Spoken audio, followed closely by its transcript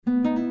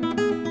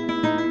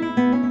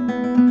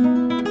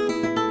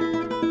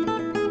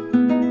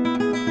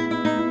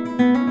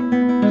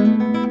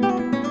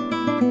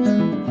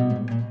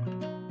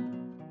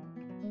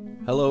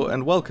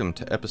and welcome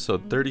to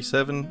episode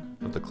 37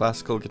 of the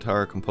Classical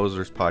Guitar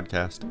Composers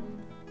Podcast.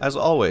 As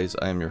always,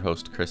 I am your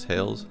host, Chris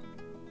Hales.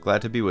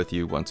 Glad to be with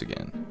you once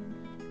again.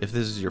 If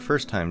this is your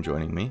first time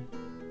joining me,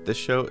 this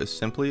show is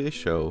simply a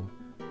show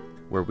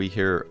where we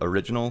hear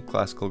original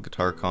classical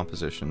guitar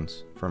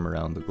compositions from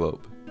around the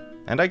globe.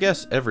 And I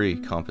guess every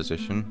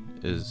composition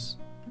is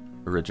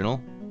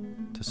original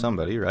to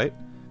somebody, right?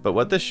 But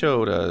what this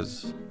show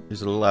does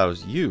is it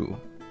allows you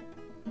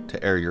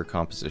to air your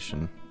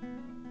composition,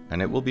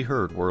 and it will be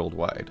heard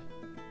worldwide.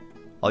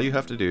 All you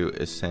have to do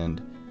is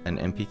send an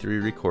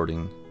MP3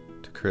 recording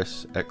to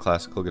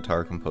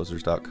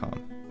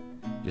chris@classicalguitarcomposers.com.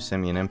 Just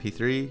send me an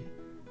MP3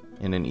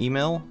 in an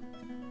email,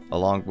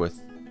 along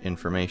with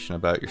information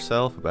about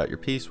yourself, about your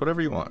piece,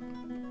 whatever you want.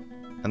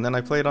 And then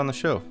I play it on the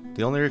show.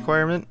 The only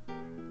requirement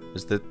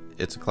is that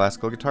it's a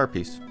classical guitar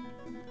piece.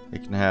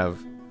 It can have,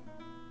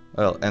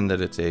 and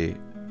that it's a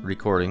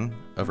recording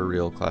of a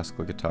real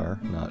classical guitar,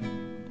 not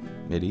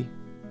MIDI.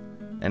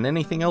 And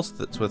anything else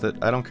that's with it,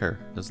 I don't care,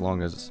 as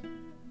long as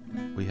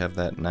we have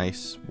that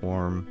nice,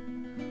 warm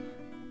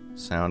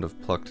sound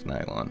of plucked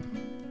nylon.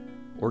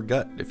 Or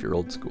gut, if you're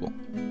old school.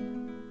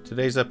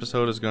 Today's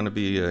episode is going to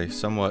be a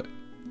somewhat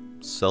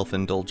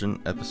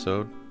self-indulgent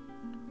episode,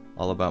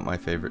 all about my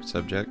favorite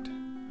subject.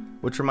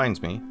 Which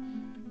reminds me,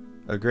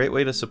 a great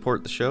way to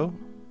support the show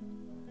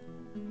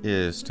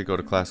is to go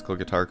to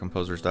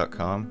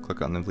classicalguitarcomposers.com,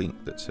 click on the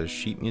link that says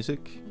sheet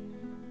music,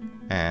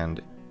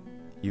 and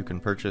you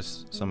can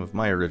purchase some of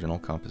my original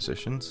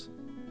compositions.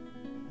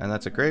 And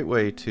that's a great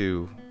way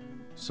to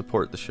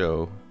support the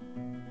show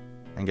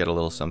and get a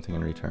little something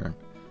in return.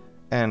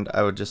 And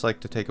I would just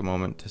like to take a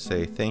moment to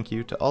say thank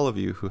you to all of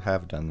you who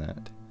have done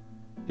that.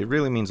 It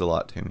really means a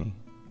lot to me.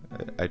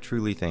 I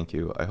truly thank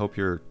you. I hope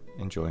you're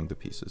enjoying the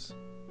pieces.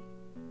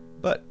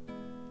 But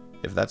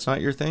if that's not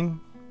your thing,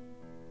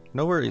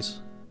 no worries.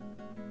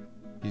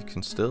 You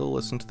can still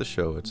listen to the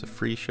show. It's a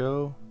free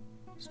show.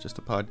 It's just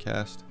a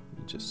podcast.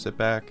 You just sit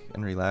back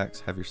and relax,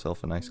 have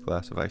yourself a nice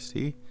glass of iced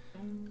tea,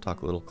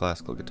 talk a little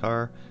classical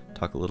guitar,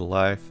 talk a little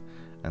life,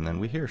 and then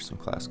we hear some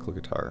classical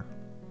guitar.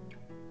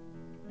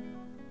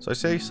 So I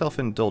say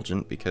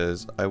self-indulgent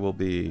because I will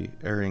be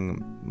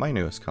airing my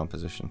newest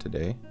composition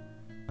today.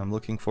 I'm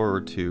looking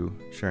forward to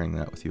sharing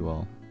that with you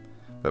all.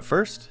 But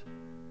first,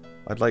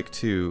 I'd like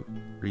to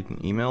read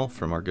an email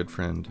from our good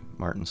friend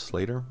Martin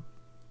Slater.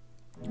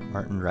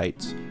 Martin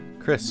writes,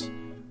 Chris,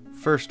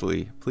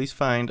 firstly, please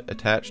find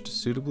attached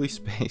suitably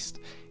spaced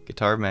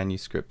guitar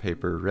manuscript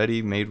paper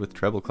ready made with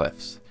treble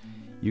clefs.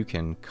 You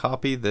can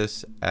copy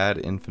this ad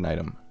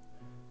infinitum.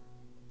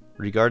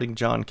 Regarding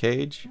John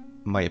Cage,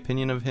 my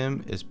opinion of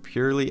him is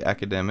purely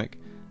academic,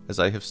 as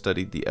I have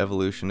studied the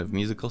evolution of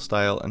musical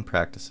style and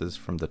practices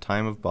from the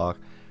time of Bach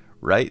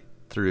right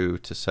through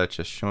to such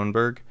as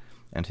Schoenberg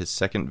and his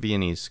second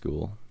Viennese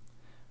school,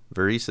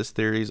 Varis's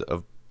theories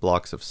of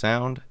blocks of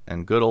sound,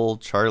 and good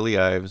old Charlie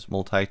Ives'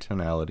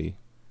 multitonality.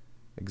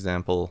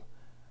 Example,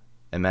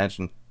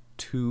 imagine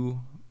two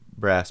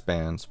brass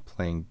bands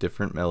playing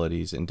different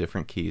melodies in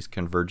different keys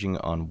converging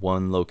on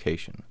one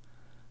location.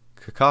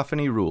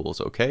 Cacophony rules,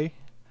 okay?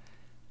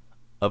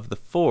 Of the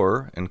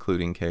four,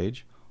 including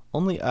Cage,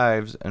 only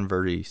Ives and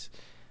Varis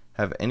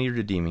have any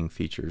redeeming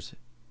features.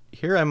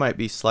 Here I might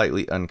be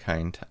slightly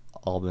unkind to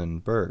Alban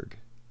Berg.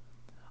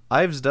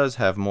 Ives does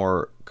have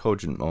more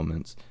cogent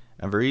moments,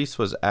 and Varis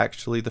was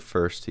actually the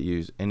first to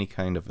use any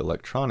kind of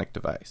electronic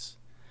device.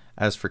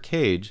 As for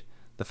Cage,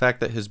 the fact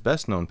that his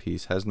best-known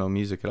piece has no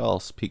music at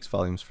all speaks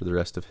volumes for the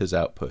rest of his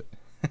output.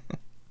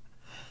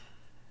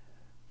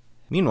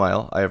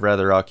 Meanwhile, I have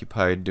rather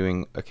occupied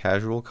doing a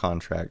casual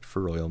contract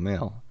for Royal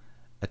Mail,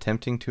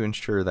 attempting to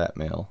ensure that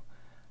mail,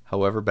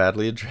 however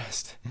badly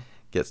addressed,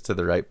 gets to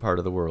the right part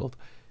of the world.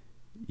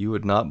 You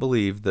would not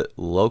believe that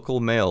local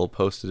mail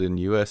posted in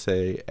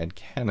USA and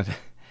Canada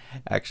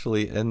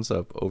actually ends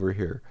up over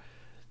here.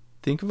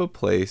 Think of a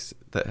place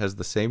that has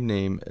the same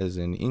name as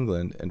in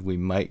England and we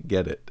might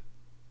get it.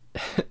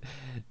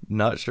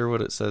 Not sure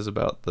what it says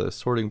about the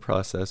sorting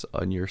process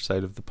on your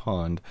side of the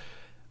pond,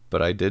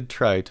 but I did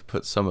try to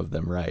put some of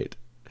them right.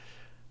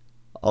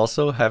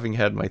 Also, having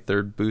had my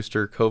third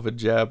booster COVID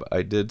jab,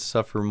 I did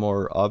suffer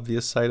more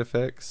obvious side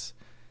effects,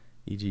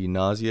 e.g.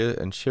 nausea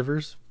and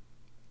shivers,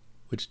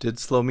 which did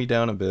slow me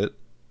down a bit,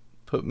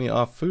 put me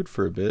off food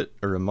for a bit,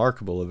 a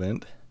remarkable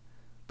event,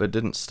 but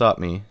didn't stop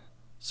me.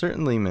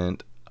 Certainly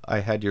meant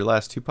I had your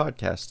last two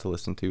podcasts to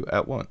listen to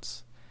at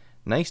once.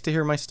 Nice to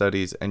hear my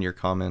studies and your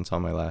comments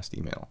on my last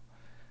email.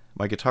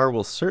 My guitar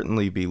will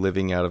certainly be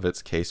living out of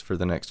its case for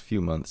the next few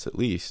months at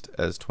least,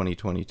 as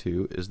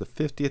 2022 is the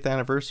 50th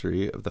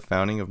anniversary of the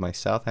founding of my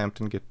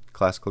Southampton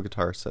Classical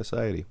Guitar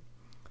Society.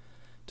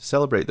 To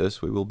celebrate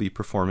this, we will be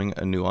performing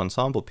a new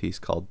ensemble piece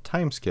called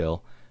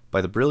Timescale by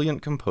the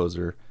brilliant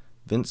composer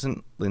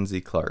Vincent Lindsay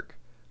Clarke,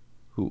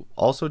 who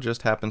also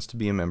just happens to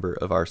be a member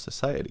of our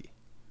society.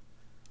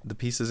 The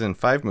piece is in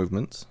 5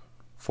 movements,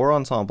 4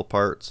 ensemble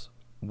parts,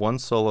 1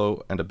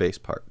 solo, and a bass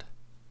part.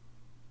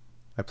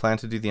 I plan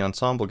to do the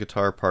ensemble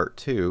guitar part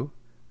 2,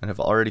 and have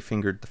already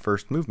fingered the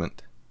first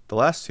movement. The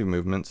last 2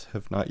 movements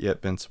have not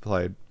yet been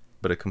supplied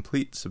but a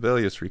complete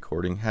Sibelius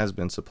recording has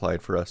been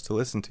supplied for us to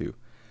listen to.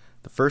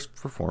 The first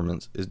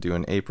performance is due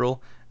in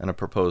April, and a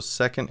proposed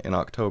second in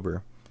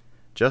October.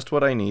 Just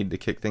what I need to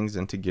kick things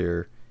into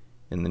gear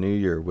in the new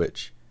year,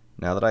 which,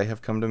 now that I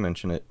have come to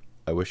mention it,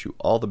 I wish you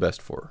all the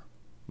best for.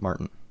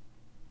 Martin.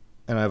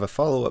 And I have a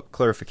follow-up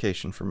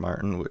clarification from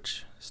Martin,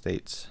 which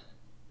states,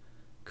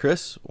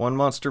 Chris, one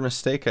monster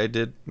mistake I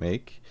did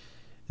make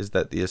is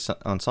that the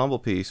ensemble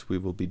piece we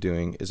will be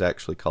doing is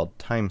actually called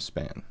Time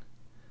Span.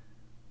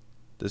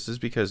 This is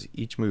because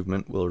each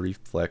movement will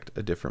reflect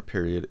a different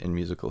period in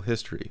musical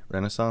history: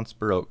 Renaissance,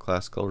 Baroque,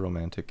 Classical,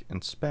 Romantic,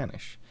 and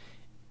Spanish.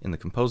 In the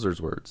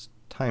composer's words,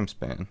 time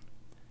span.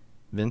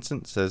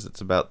 Vincent says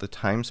it's about the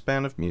time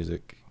span of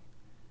music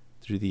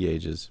through the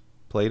ages,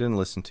 played and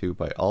listened to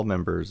by all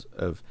members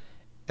of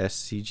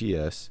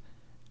SCGS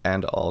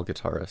and all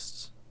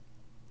guitarists.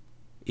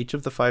 Each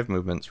of the 5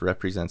 movements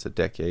represents a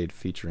decade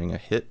featuring a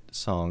hit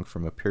song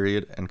from a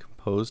period and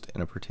composed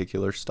in a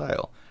particular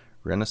style: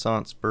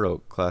 Renaissance,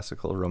 Baroque,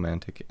 Classical,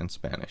 Romantic, and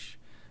Spanish.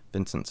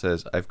 Vincent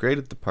says, I've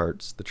graded the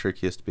parts, the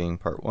trickiest being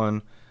part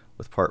 1,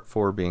 with part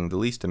 4 being the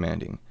least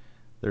demanding.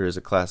 There is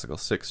a classical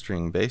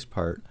 6-string bass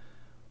part,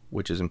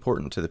 which is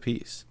important to the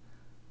piece.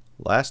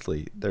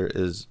 Lastly, there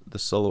is the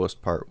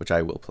soloist part, which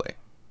I will play.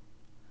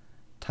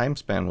 Time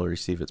Span will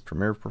receive its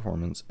premiere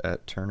performance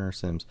at Turner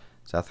Sims,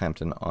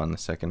 Southampton on the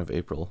 2nd of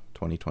April,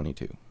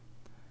 2022.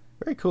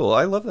 Very cool.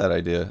 I love that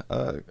idea.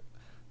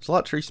 There's a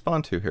lot to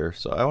respond to here,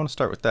 so I want to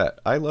start with that.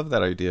 I love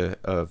that idea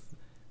of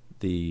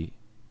the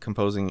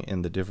composing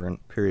in the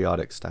different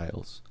periodic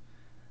styles.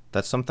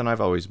 That's something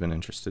I've always been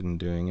interested in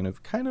doing, and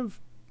I've kind of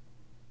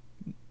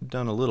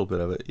done a little bit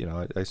of it.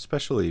 I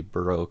especially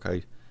Baroque.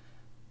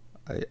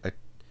 I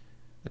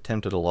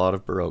attempted a lot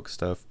of Baroque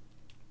stuff,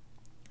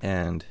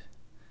 and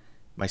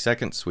my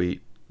second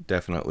suite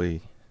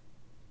definitely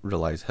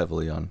relies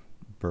heavily on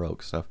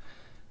Baroque stuff,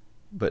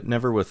 but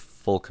never with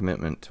full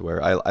commitment to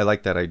where I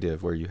like that idea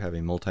of where you have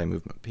a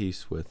multi-movement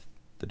piece with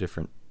the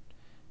different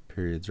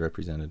periods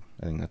represented.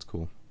 I think that's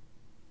cool.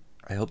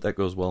 I hope that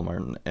goes well,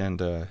 Martin.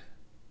 And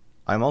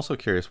I'm also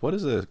curious, what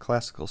is a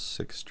classical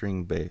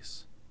 6-string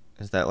bass?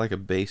 Is that like a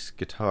bass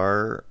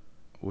guitar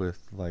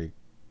with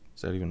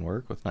does that even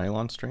work with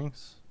nylon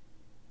strings?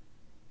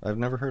 I've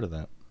never heard of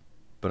that,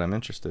 but I'm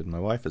interested. My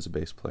wife is a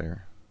bass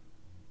player.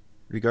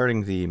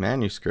 Regarding the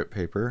manuscript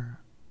paper,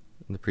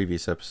 in the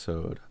previous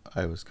episode,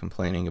 I was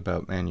complaining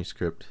about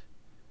manuscript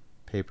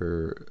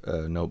paper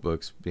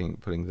notebooks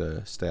putting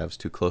the staves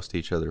too close to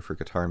each other for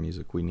guitar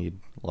music. We need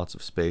lots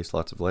of space,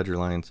 lots of ledger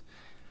lines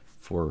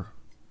for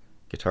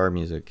guitar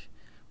music.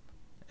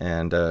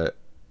 And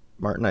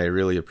Martin, I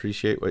really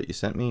appreciate what you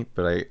sent me,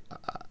 but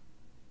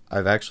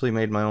I've actually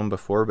made my own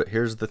before. But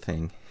here's the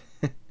thing: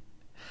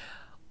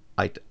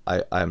 I'm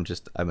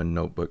a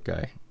notebook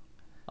guy.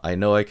 I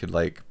know I could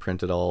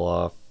print it all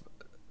off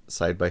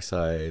side by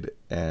side,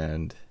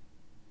 and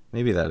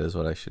maybe that is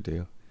what I should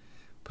do.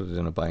 Put it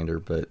in a binder,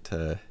 but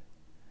I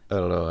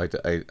don't know.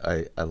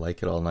 I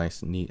like it all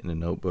nice and neat in a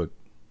notebook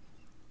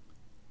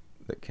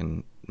that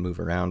can move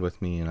around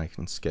with me, and I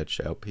can sketch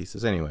out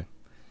pieces anyway.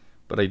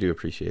 But I do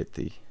appreciate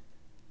the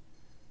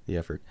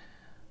effort.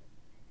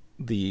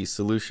 The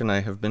solution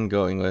I have been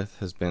going with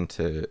has been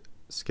to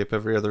skip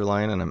every other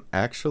line, and I'm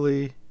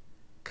actually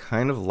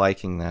kind of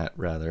liking that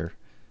rather,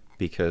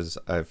 because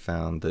I've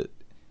found that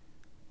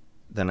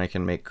then I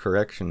can make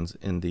corrections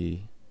in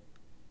the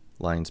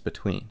lines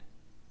between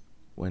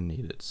when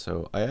needed.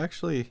 So I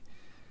actually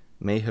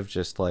may have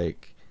just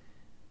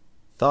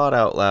thought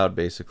out loud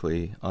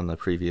basically on the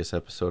previous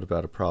episode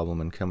about a problem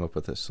and come up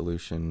with a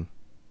solution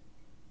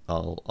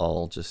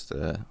all just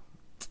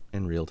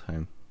in real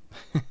time.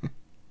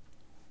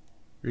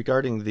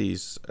 Regarding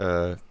these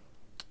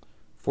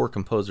 4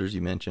 composers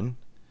you mentioned,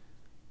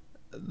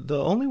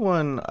 the only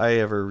one I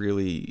ever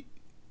really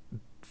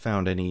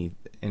found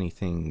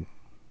anything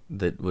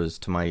that was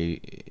to my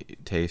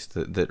taste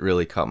that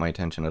really caught my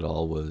attention at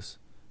all was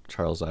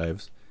Charles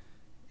Ives.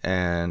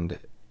 And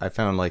I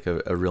found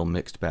a real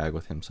mixed bag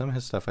with him. Some of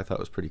his stuff I thought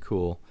was pretty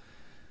cool.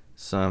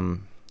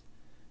 Some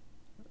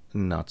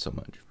not so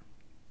much.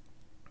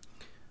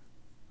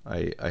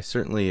 I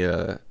certainly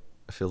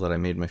feel that I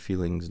made my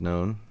feelings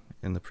known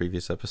in the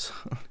previous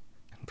episode,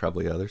 and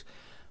probably others.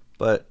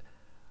 But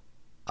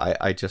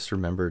I just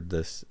remembered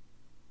this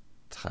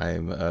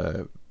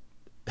time.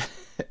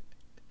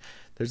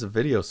 There's a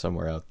video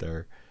somewhere out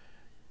there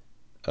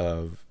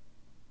of,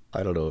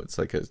 I don't know, it's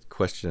like a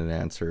question and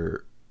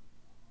answer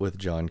with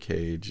John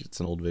Cage. It's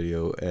an old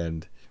video,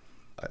 and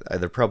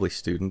they're probably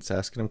students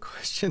asking him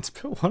questions,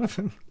 but one of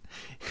them,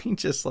 he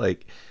just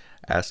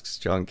asks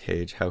John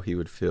Cage how he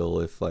would feel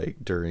if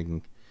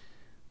during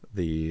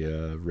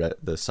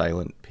the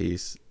silent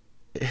piece,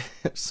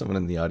 someone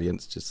in the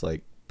audience just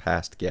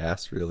passed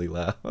gas really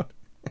loud.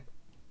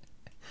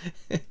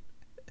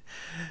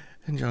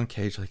 And John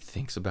Cage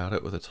thinks about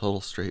it with a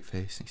total straight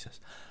face, and he says,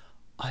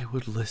 I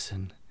would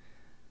listen.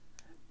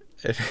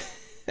 I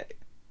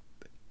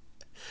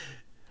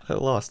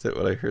lost it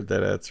when I heard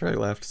that answer. I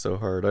laughed so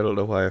hard. I don't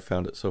know why I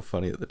found it so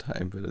funny at the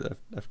time, but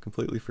I've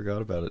completely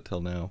forgot about it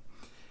till now.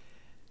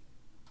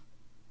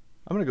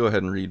 I'm going to go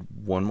ahead and read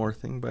one more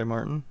thing by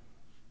Martin,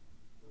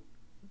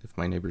 if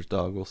my neighbor's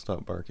dog will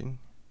stop barking.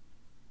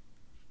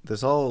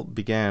 This all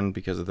began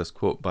because of this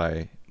quote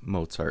by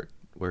Mozart,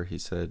 where he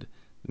said,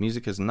 "The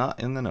music is not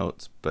in the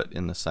notes, but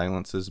in the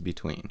silences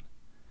between."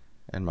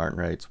 And Martin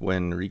writes,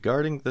 when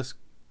reading this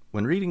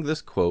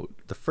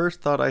quote, the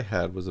first thought I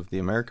had was of the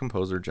American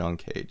composer John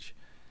Cage.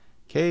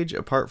 Cage,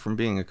 apart from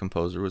being a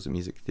composer, was a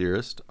music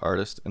theorist,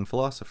 artist, and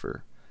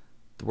philosopher.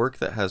 The work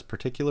that has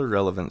particular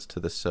relevance to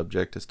this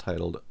subject is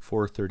titled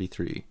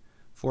 4:33,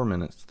 4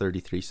 minutes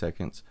 33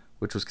 seconds,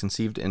 which was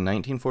conceived in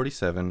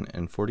 1947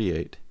 and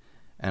 48,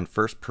 and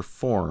first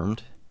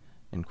performed,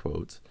 in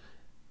quotes,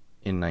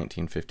 in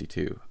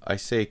 1952. I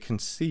say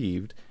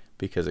conceived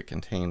because it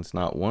contains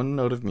not one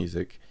note of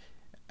music,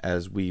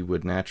 as we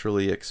would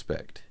naturally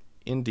expect.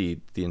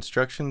 Indeed, the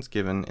instructions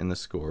given in the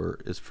score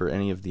is for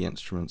any of the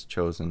instruments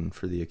chosen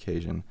for the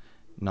occasion,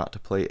 not to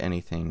play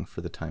anything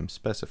for the time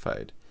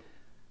specified.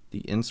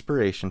 The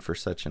inspiration for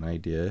such an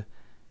idea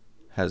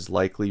has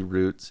likely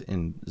roots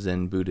in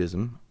Zen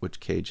Buddhism, which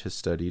Cage has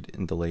studied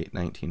in the late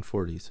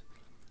 1940s.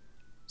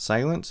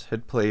 Silence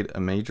had played a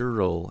major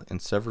role in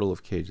several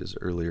of Cage's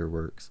earlier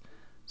works,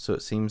 so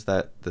it seems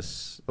that the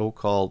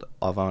so-called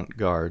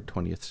avant-garde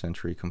 20th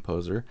century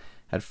composer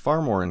had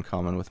far more in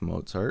common with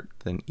Mozart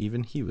than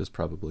even he was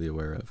probably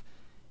aware of.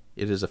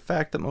 It is a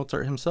fact that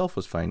Mozart himself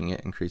was finding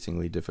it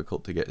increasingly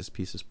difficult to get his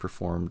pieces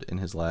performed in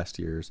his last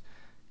years.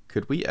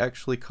 Could we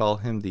actually call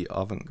him the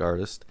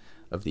avant-gardist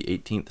of the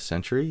 18th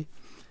century?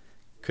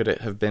 Could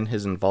it have been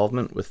his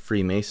involvement with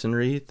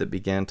Freemasonry that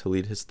began to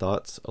lead his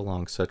thoughts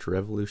along such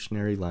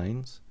revolutionary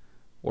lines?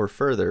 Or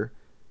further,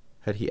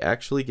 had he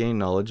actually gained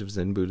knowledge of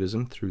Zen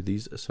Buddhism through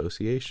these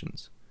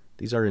associations?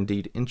 These are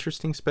indeed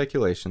interesting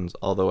speculations,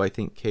 although I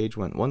think Cage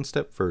went one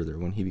step further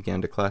when he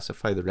began to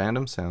classify the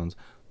random sounds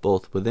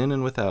both within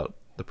and without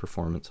the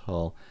performance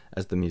hall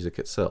as the music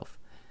itself.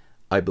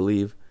 I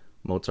believe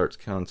Mozart's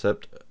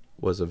concept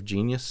was of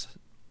genuine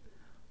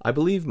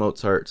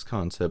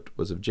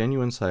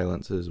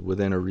silences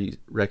within a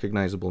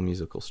recognizable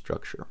musical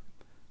structure,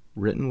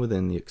 written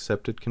within the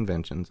accepted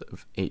conventions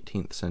of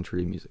 18th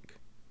century music.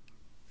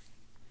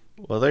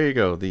 Well, there you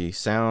go, the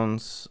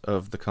sounds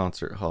of the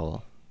concert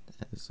hall,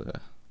 as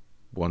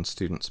one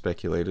student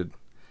speculated.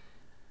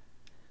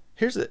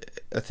 Here's a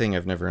thing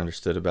I've never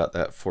understood about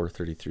that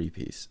 4:33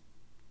 piece.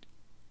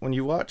 When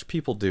you watch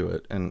people do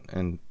it,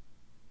 and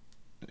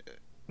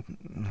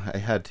I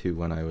had to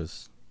when I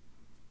was,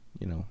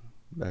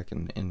 back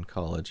in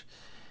college,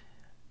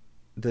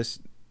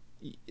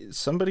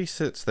 somebody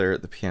sits there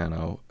at the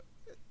piano,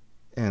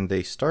 and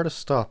they start a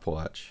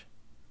stopwatch,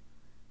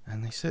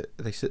 and they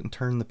sit and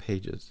turn the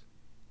pages.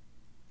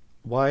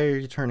 Why are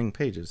you turning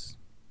pages?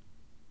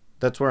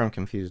 That's where I'm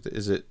confused.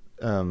 Is it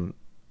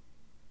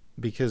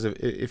because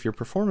if you're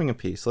performing a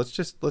piece,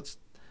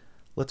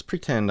 let's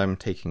pretend I'm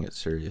taking it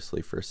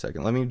seriously for a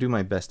second. Let me do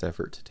my best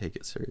effort to take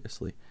it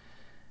seriously.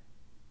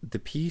 The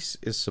piece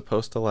is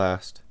supposed to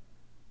last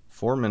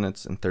 4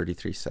 minutes and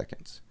 33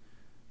 seconds.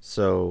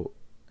 So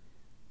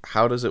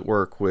how does it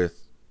work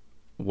with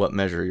what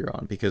measure you're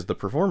on? Because the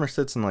performer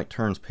sits and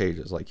turns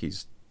pages like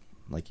he's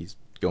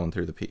going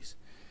through the piece.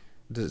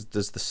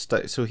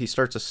 So he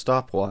starts a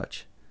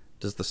stopwatch.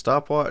 Does the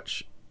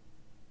stopwatch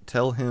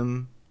tell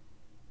him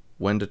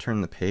when to turn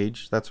the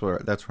page? That's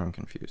where I'm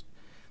confused.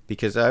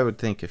 Because I would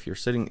think if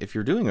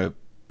you're doing a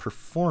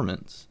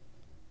performance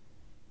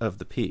of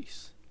the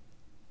piece,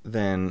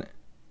 then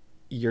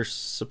you're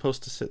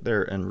supposed to sit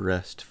there and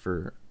rest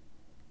for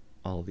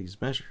all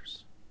these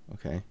measures.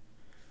 Okay?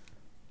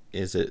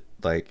 Is it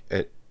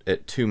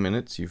at 2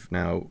 minutes you've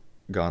now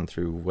gone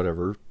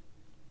through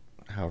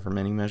however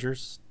many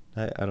measures?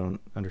 I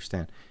don't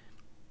understand.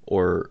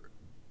 Or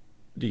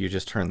do you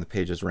just turn the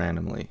pages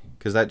randomly?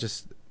 Because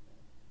that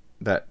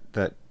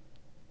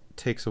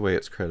takes away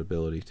its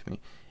credibility to me.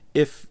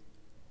 If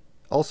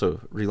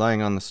also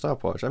relying on the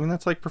stopwatch,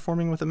 that's like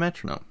performing with a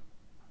metronome.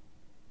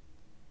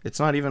 It's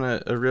not even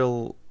a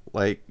real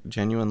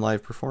genuine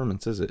live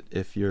performance, is it?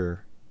 If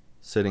you're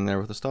sitting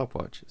there with a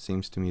stopwatch, it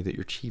seems to me that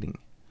you're cheating.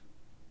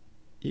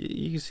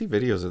 You can see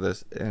videos of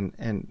this,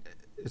 and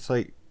it's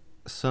like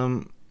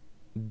some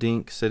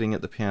dink sitting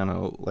at the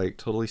piano,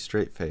 totally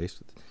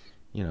straight-faced,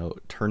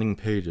 turning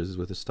pages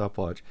with a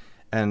stopwatch,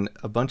 and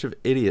a bunch of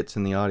idiots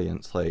in the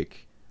audience,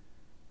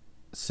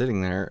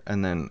 sitting there,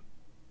 and then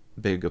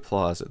big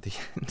applause at the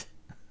end.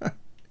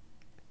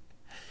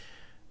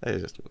 That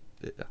is just,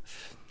 yeah.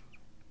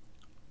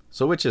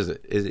 So which is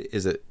it?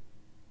 Is it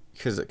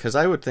because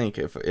I would think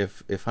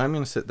if I'm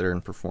going to sit there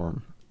and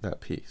perform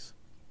that piece,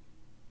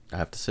 I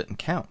have to sit and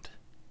count,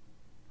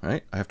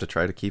 right? I have to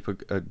try to keep a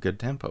good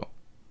tempo.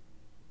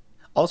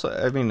 Also,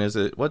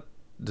 what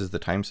does the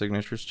time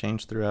signatures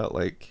change throughout?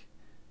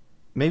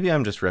 Maybe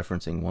I'm just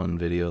referencing one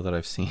video that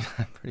I've seen.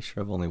 I'm pretty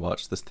sure I've only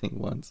watched this thing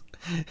once.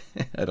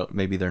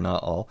 Maybe they're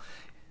not all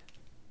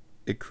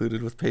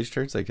included with page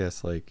turns, I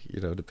guess,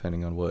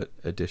 depending on what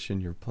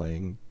edition you're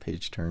playing,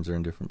 page turns are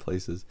in different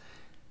places.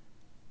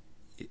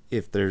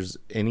 If there's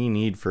any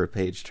need for a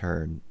page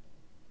turn,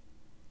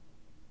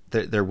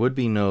 there would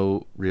be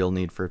no real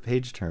need for a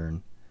page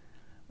turn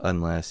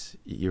unless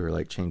you were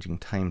like changing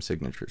time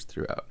signatures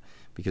throughout.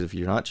 Because if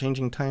you're not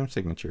changing time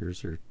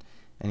signatures or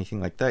anything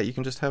like that, you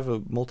can just have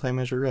a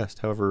multi-measure rest,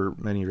 however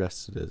many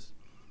rests it is.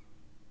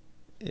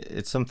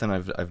 It's something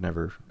I've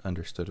never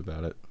understood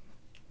about it.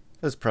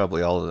 That's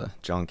probably all the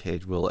John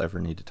Cage will ever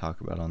need to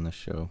talk about on this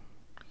show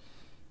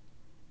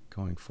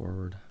going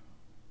forward.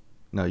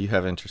 No, you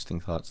have interesting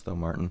thoughts though,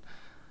 Martin.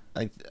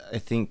 I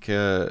think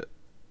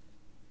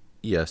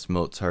yes,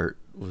 Mozart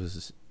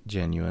was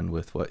genuine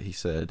with what he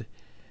said.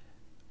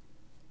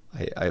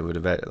 I would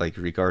have, like,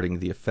 regarding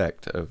the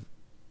effect of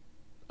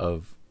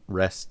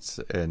rests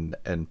and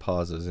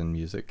pauses in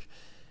music.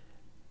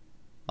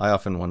 I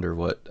often wonder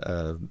what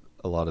a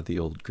lot of the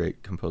old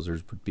great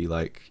composers would be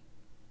like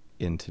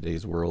in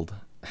today's world.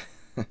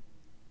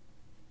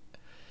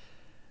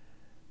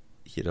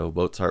 You know,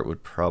 Mozart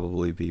would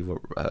probably be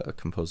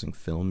composing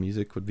film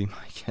music would be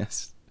my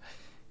guess.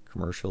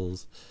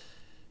 Commercials,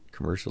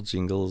 commercial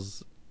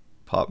jingles,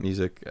 pop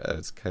music.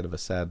 It's kind of a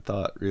sad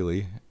thought,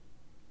 really.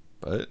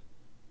 But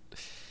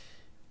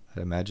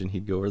I imagine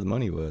he'd go where the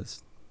money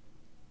was.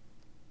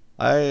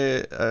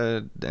 I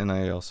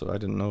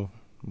didn't know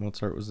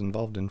Mozart was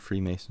involved in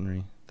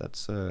Freemasonry.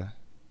 That's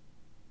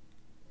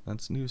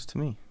news to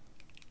me.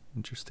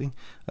 Interesting.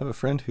 I have a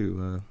friend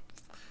who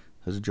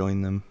has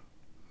joined them.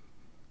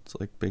 It's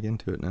like big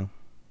into it now.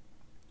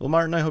 Well,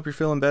 Martin, I hope you're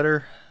feeling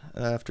better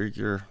after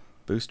your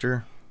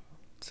booster.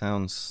 It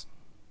sounds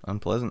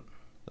unpleasant.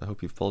 I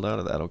hope you've pulled out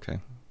of that okay.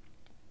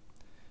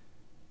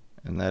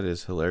 And that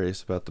is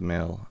hilarious about the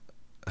mail.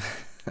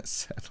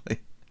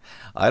 Sadly,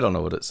 I don't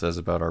know what it says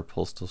about our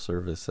postal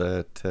service.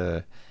 It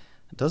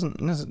doesn't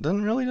have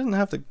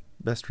the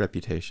best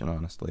reputation,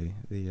 honestly.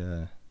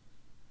 The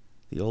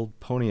old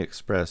Pony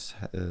Express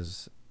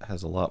has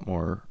a lot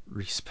more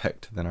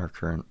respect than our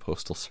current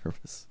postal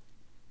service.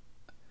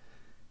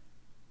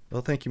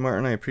 Well, thank you,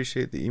 Martin. I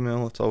appreciate the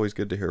email. It's always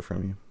good to hear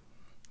from you.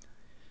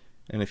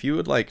 And if you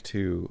would like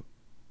to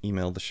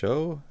email the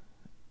show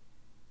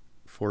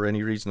for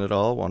any reason at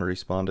all, want to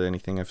respond to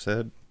anything I've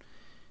said,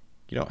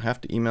 you don't have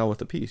to email with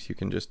a piece. You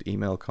can just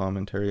email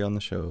commentary on the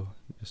show.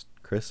 Just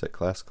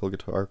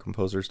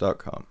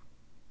chris@classicalguitarcomposers.com.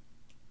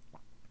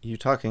 You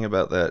talking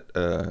about that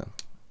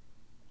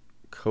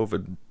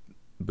COVID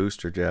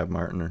booster jab,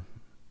 Martin,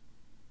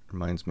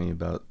 reminds me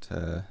about...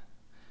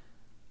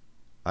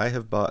 I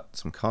have bought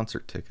some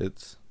concert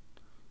tickets.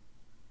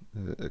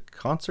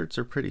 Concerts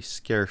are pretty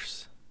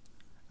scarce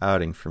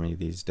outing for me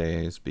these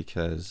days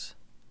because,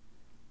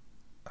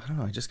 I don't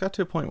know, I just got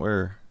to a point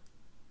where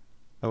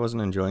I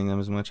wasn't enjoying them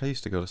as much. I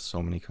used to go to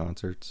so many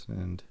concerts,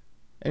 and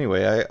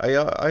anyway,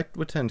 I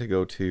would tend to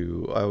go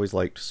to, I always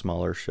liked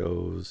smaller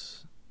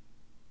shows,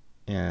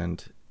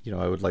 and, you know,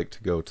 I would like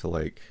to go to,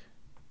 like,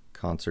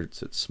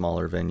 concerts at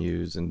smaller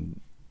venues and,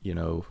 you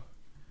know,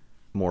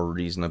 more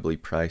reasonably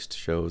priced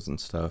shows and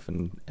stuff,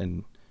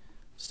 and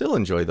still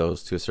enjoy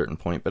those to a certain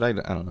point, but I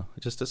don't know,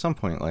 just at some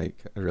point,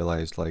 like, I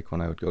realized, like,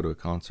 when I would go to a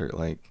concert,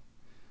 like,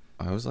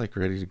 I was, like,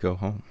 ready to go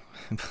home.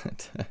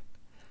 But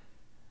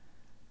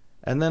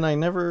and then I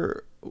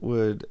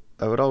would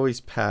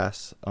always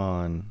pass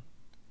on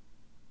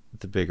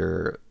the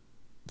bigger,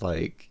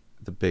 like,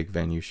 the big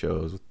venue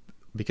shows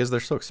because they're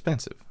so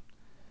expensive.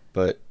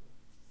 But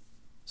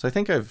so I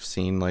think I've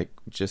seen, like,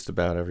 just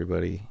about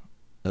everybody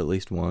at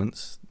least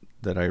once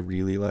that I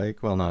really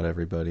like. Well, not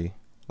everybody.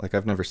 Like,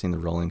 I've never seen the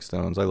Rolling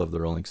Stones. I love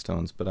the Rolling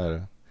Stones, but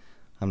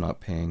I'm not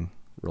paying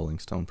Rolling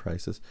Stone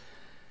prices.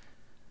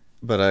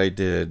 But I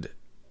did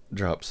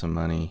drop some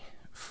money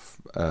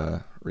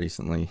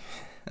recently,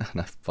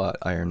 and I've bought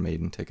Iron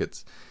Maiden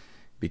tickets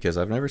because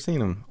I've never seen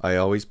them. I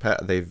always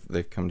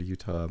they've come to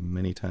Utah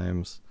many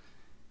times,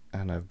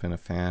 and I've been a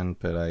fan.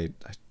 But I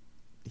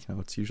you know,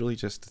 it's usually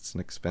just it's an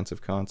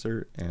expensive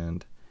concert,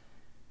 and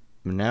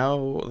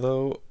now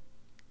though,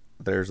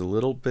 there's a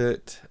little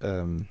bit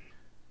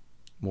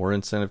more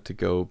incentive to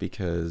go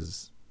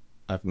because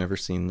I've never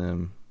seen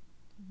them.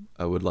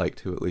 I would like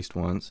to at least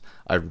once.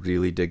 I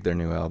really dig their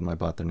new album. I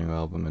bought their new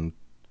album, and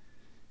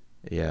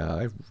yeah,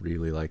 I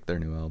really like their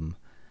new album.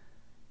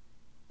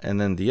 And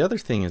then the other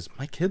thing is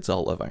my kids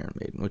all love Iron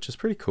Maiden, which is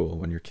pretty cool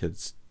when your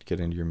kids get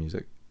into your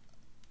music.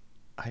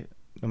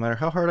 No matter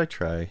how hard I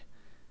try,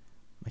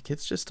 my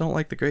kids just don't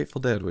like the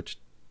Grateful Dead, which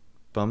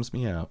bums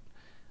me out.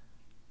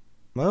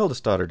 My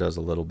oldest daughter does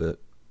a little bit.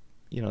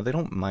 You know, they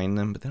don't mind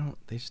them, but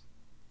they just,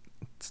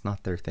 it's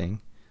not their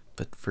thing.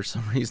 But for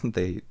some reason,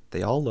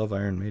 they all love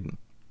Iron Maiden.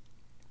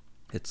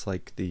 It's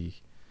like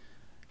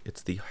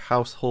it's the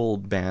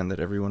household band that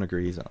everyone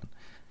agrees on.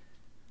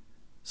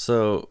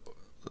 So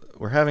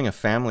we're having a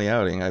family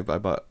outing. I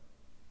bought,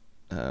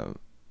 well,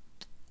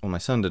 my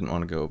son didn't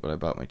want to go, but I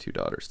bought my two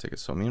daughters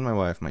tickets. So me and my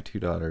wife, my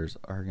two daughters,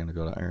 are going to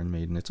go to Iron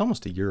Maiden. It's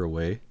almost a year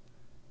away.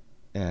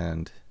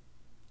 And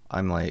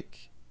I'm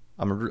like,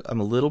 I'm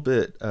a little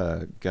bit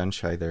gun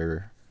shy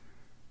there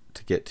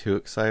to get too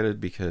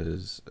excited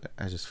because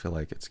I just feel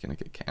like it's going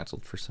to get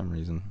canceled for some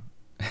reason.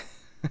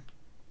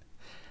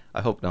 I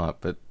hope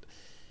not, but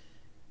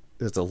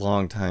It's a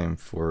long time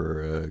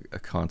for a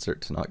concert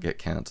to not get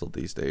canceled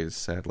these days,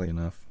 sadly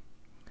enough.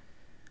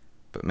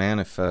 But man,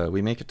 if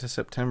we make it to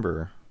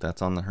September,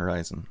 that's on the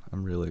horizon.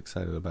 I'm really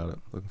excited about it.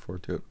 Looking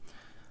forward to it.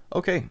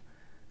 Okay,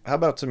 how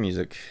about some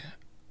music?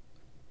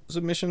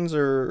 Submissions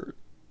are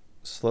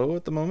slow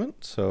at the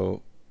moment,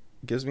 so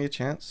it gives me a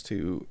chance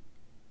to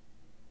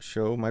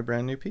show my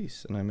brand new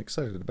piece, and I'm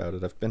excited about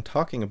it. I've been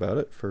talking about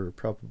it for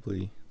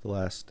probably the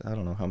last, I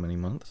don't know how many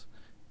months,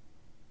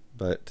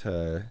 but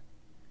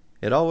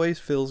it always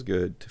feels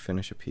good to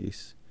finish a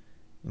piece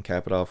and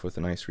cap it off with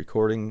a nice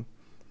recording.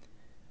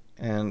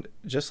 And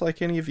just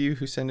like any of you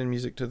who send in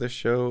music to this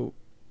show,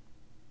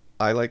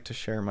 I like to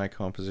share my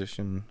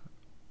composition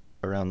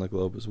around the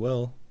globe as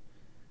well.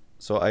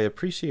 So I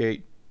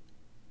appreciate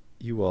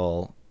you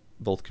all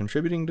both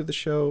contributing to the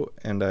show,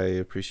 and I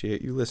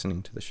appreciate you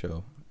listening to the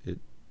show.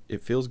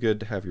 It feels good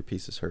to have your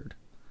pieces heard.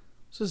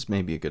 So this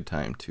may be a good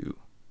time to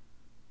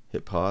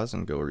hit pause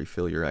and go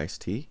refill your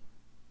iced tea,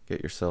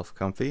 get yourself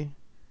comfy,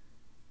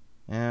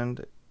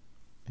 and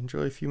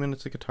enjoy a few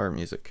minutes of guitar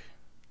music.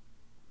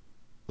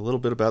 A little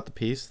bit about the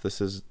piece. This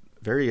is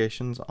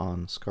Variations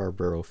on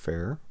Scarborough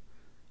Fair.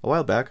 A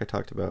while back I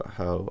talked about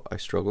how I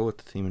struggle with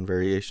the theme and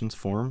variations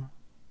form.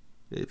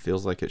 It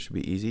feels like it should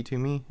be easy to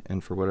me,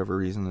 and for whatever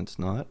reason it's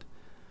not.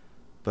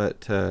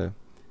 But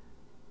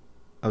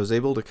I was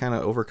able to kind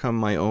of overcome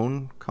my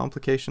own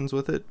complications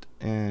with it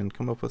and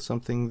come up with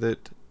something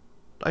that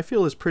I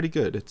feel is pretty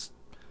good. It's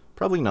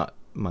probably not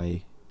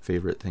my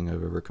favorite thing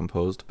I've ever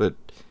composed, but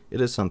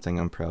it is something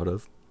I'm proud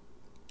of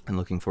and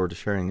looking forward to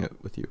sharing it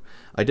with you.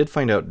 I did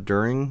find out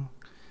during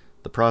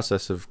the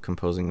process of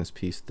composing this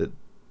piece that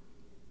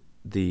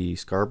the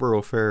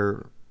Scarborough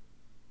Fair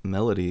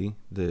melody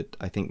that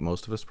I think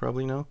most of us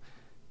probably know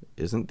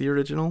isn't the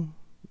original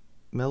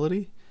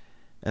melody.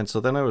 And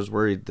so then I was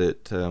worried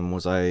that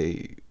was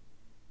I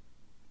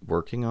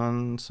working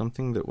on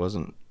something that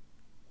wasn't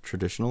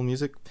traditional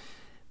music,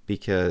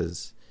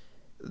 because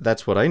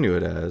that's what I knew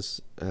it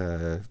as.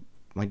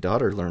 My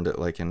daughter learned it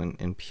like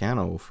in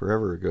piano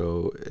forever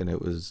ago, and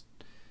it was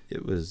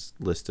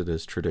listed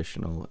as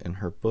traditional in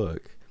her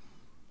book.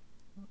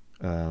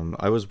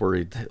 I was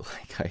worried that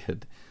I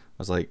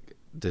was like,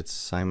 did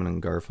Simon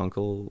and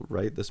Garfunkel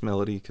write this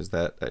melody? Because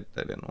I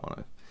didn't want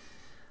to.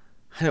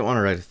 I didn't want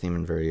to write a theme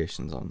and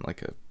variations on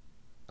like a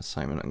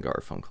Simon and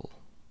Garfunkel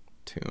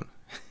tune.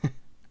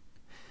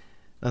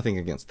 Nothing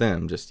against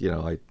them, just,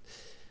 I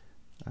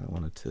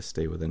wanted to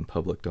stay within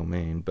public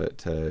domain,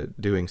 but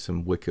doing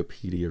some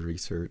Wikipedia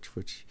research,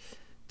 which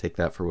take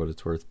that for what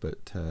it's worth,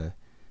 but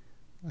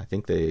I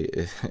think I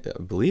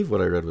believe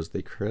what I read was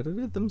they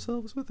credited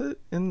themselves with it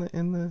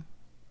on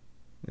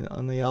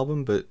the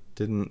album, but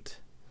didn't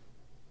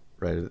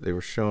write it. They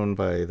were shown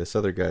by this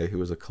other guy who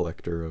was a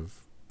collector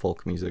of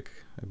folk music,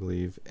 I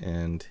believe,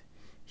 and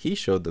he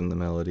showed them the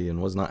melody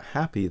and was not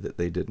happy that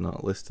they did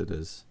not list it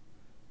as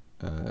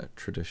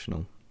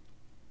traditional,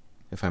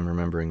 if I'm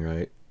remembering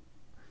right.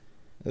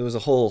 It was a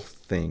whole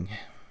thing.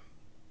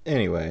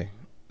 Anyway,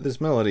 this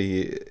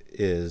melody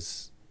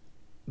is,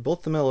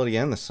 both the melody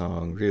and the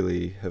song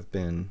really have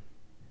been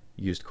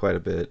used quite a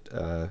bit.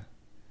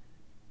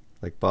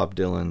 Like Bob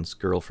Dylan's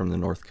Girl from the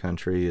North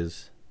Country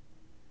is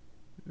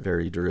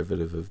very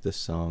derivative of this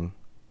song.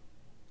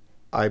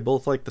 I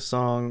both like the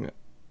song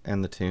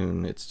and the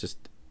tune. It's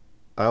just,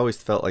 I always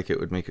felt like it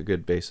would make a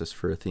good basis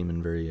for a theme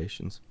and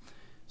variations.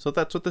 So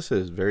that's what this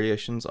is,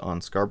 Variations on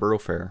Scarborough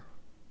Fair.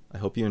 I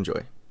hope you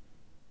enjoy.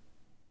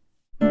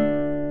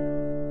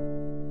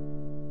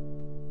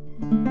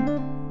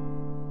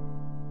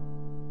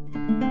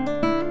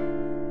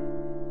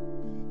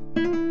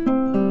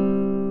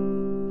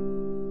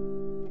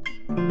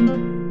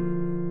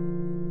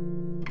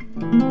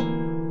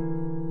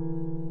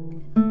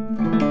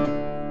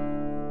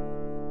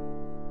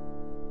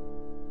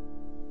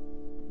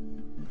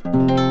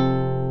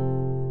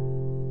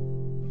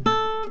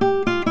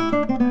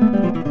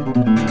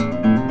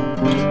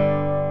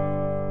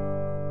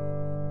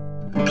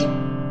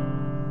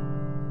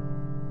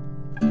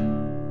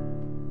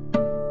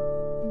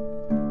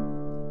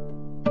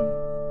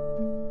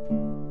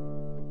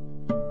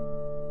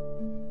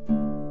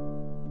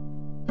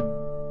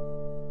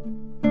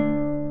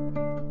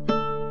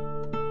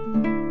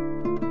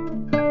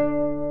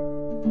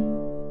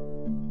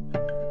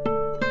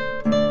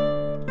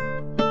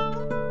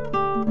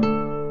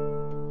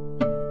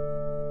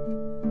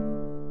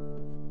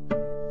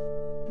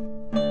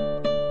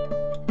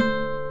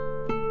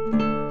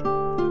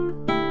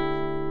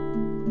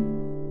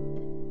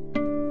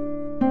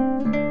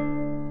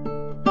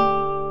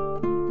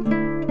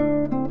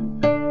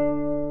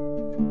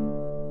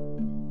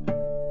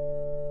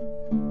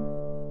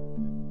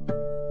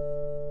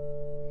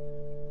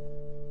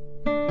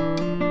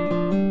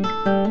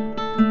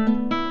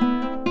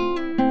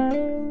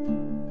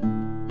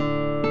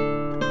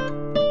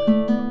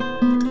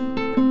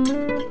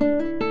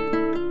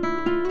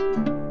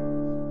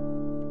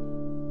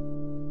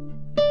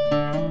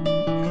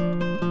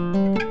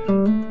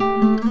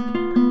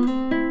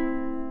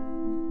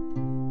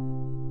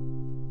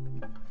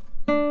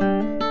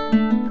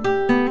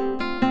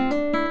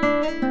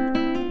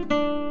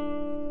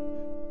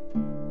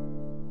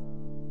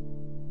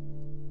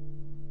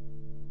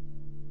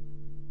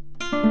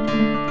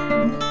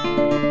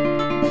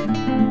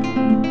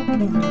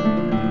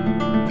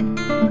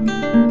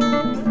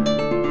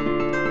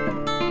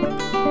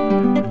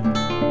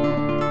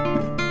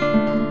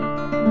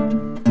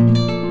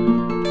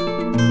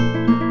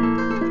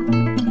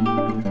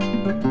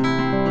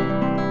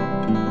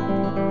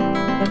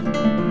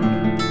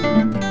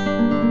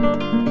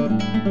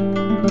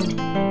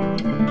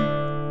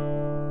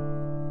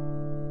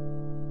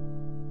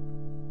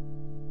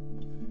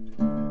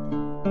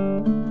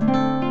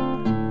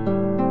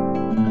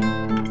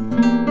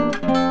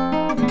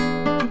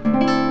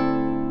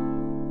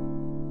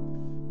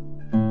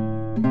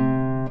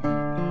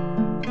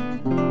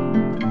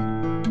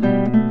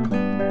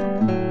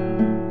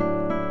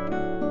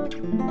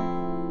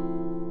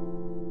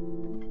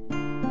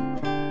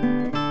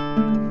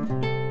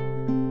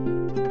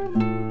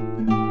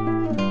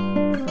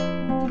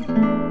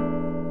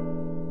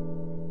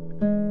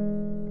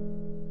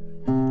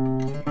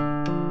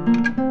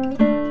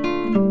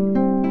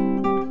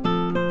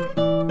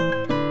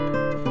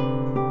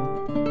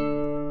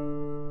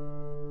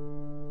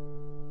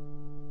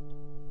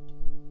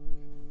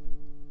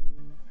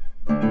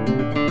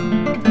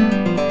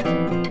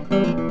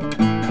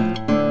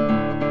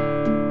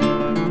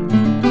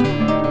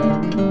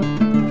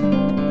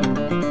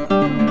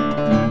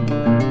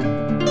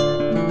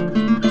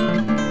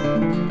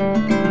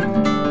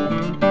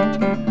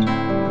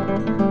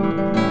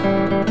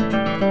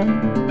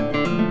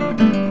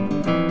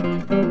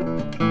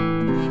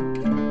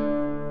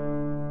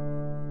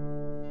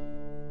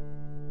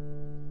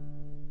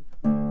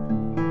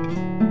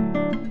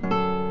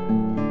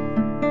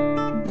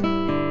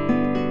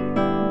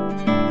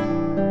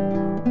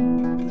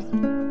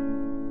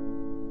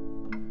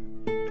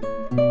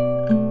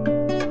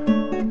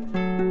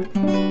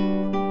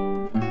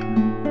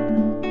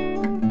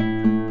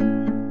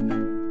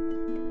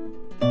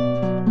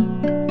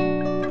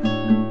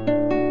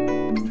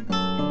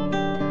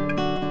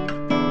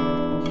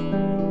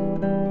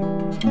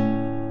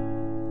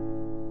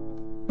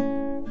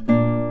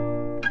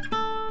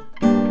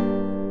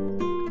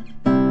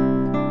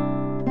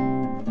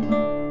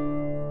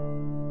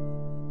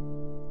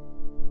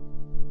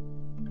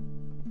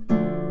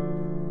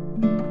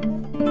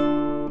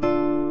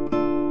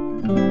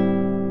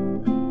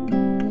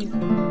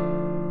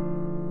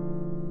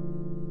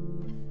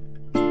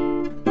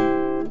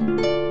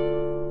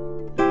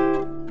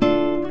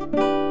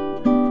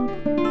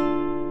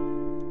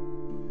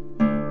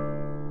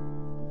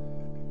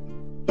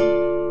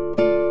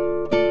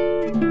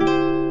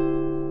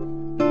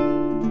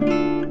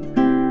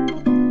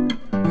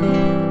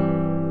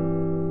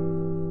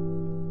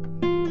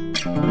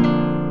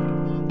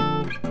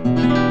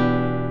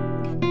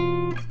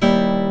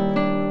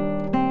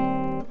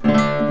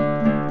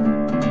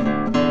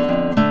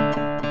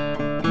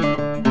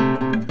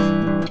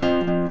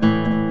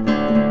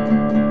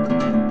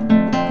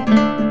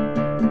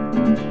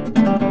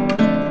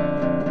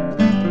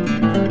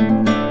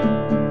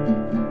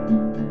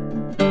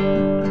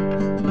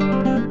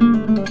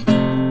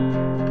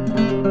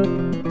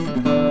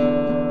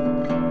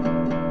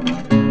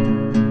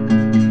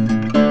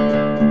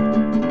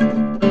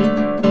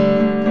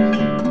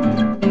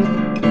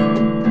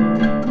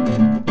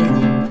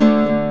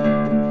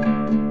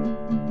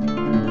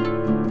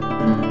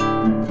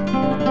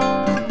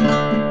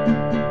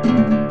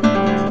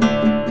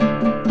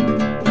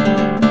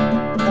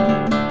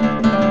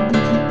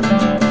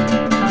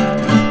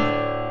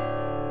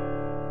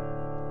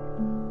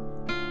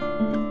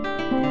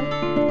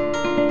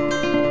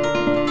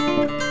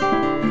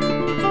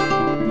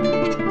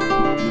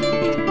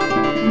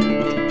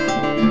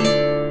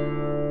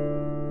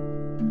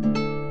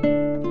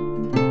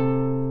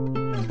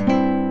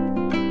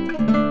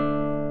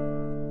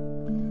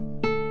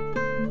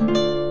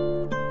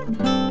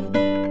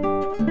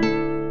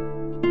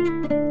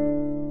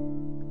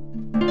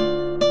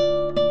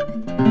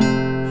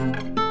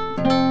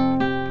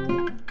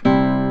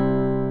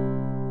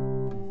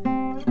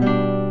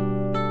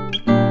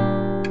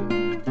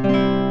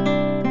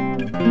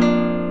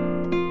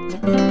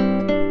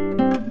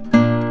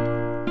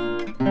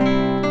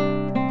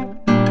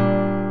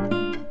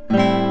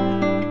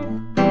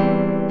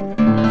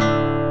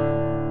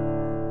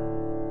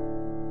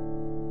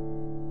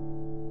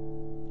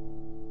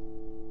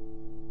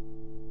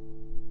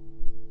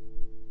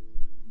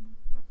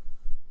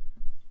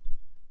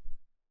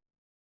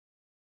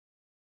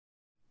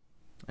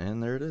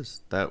 And there it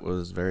is. That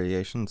was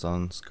Variations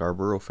on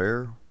Scarborough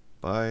Fair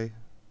by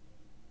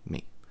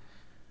me.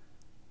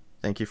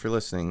 Thank you for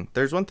listening.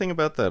 There's one thing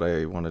about that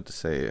I wanted to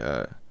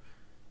say.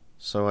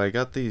 So I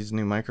got these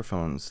new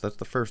microphones. That's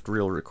the first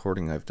real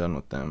recording I've done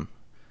with them.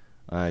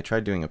 I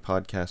tried doing a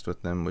podcast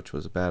with them, which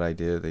was a bad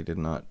idea. They did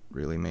not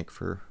really make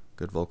for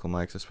good vocal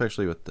mics,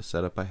 especially with the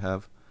setup I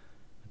have.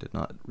 I did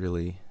not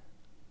really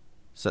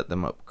set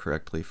them up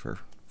correctly for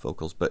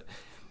vocals. But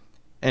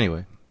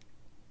anyway,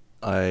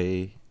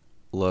 I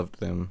loved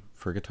them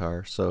for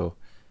guitar, so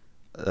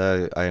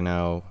I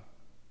now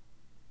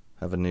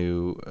have a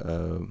new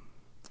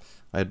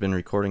I had been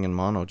recording in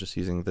mono just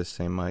using this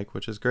same mic,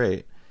 which is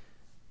great.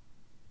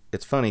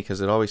 It's funny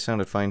because it always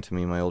sounded fine to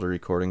me, my older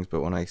recordings,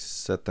 but when I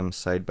set them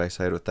side by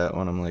side with that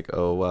one, I'm like,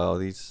 oh wow,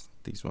 these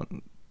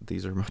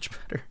are much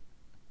better.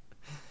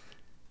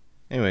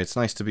 Anyway, it's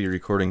nice to be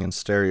recording in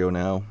stereo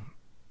now,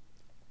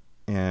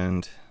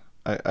 and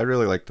I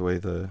really like the way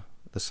the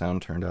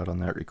sound turned out on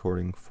that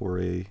recording for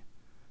a,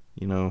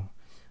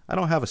 I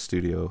don't have a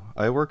studio.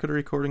 I work at a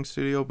recording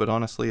studio, but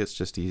honestly, it's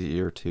just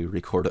easier to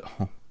record at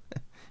home.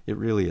 It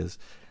really is.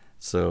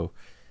 So,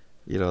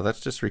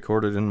 that's just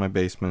recorded in my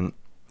basement.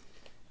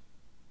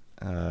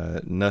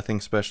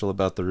 Nothing special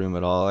about the room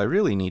at all. I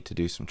really need to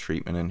do some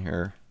treatment in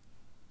here,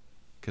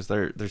 because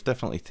there's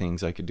definitely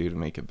things I could do to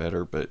make it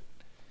better, but,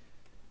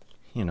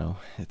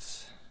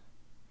 it's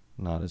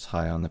not as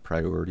high on the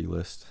priority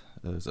list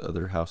as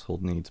other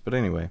household needs. But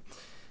anyway,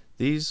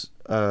 these,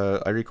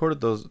 I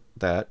recorded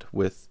that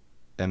with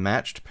a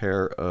matched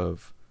pair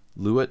of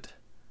Lewitt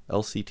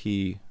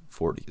LCT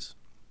 40s.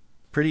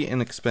 Pretty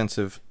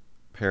inexpensive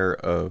pair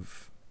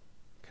of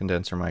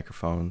condenser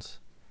microphones.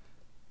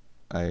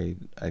 I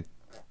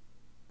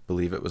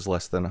believe it was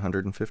less than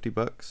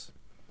 $150,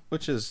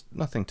 which is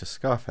nothing to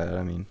scoff at.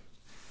 I mean,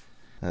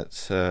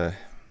 that's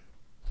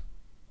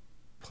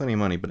plenty of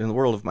money, but in the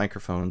world of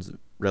microphones,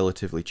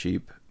 relatively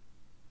cheap,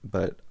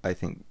 but I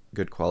think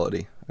good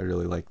quality. I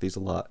really like these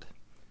a lot.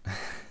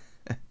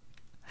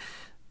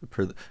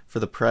 For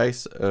the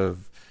price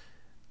of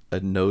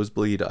a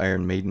Nosebleed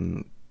Iron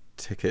Maiden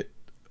ticket,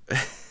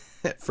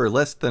 for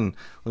less than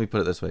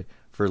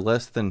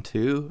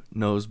 2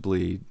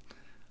 Nosebleed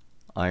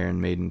Iron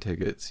Maiden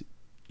tickets,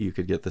 you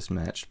could get this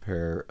matched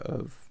pair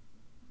of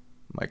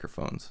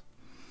microphones.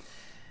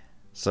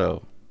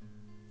 So,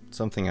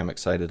 something I'm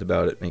excited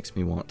about. It makes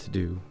me want to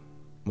do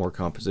more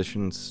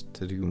compositions,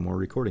 to do more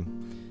recording.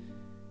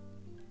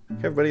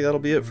 Okay, everybody, that'll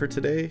be it for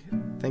today.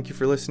 Thank you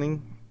for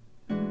listening,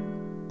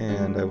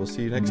 and I will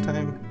see you next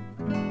time.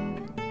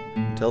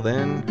 Until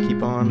then,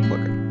 keep on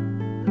plucking.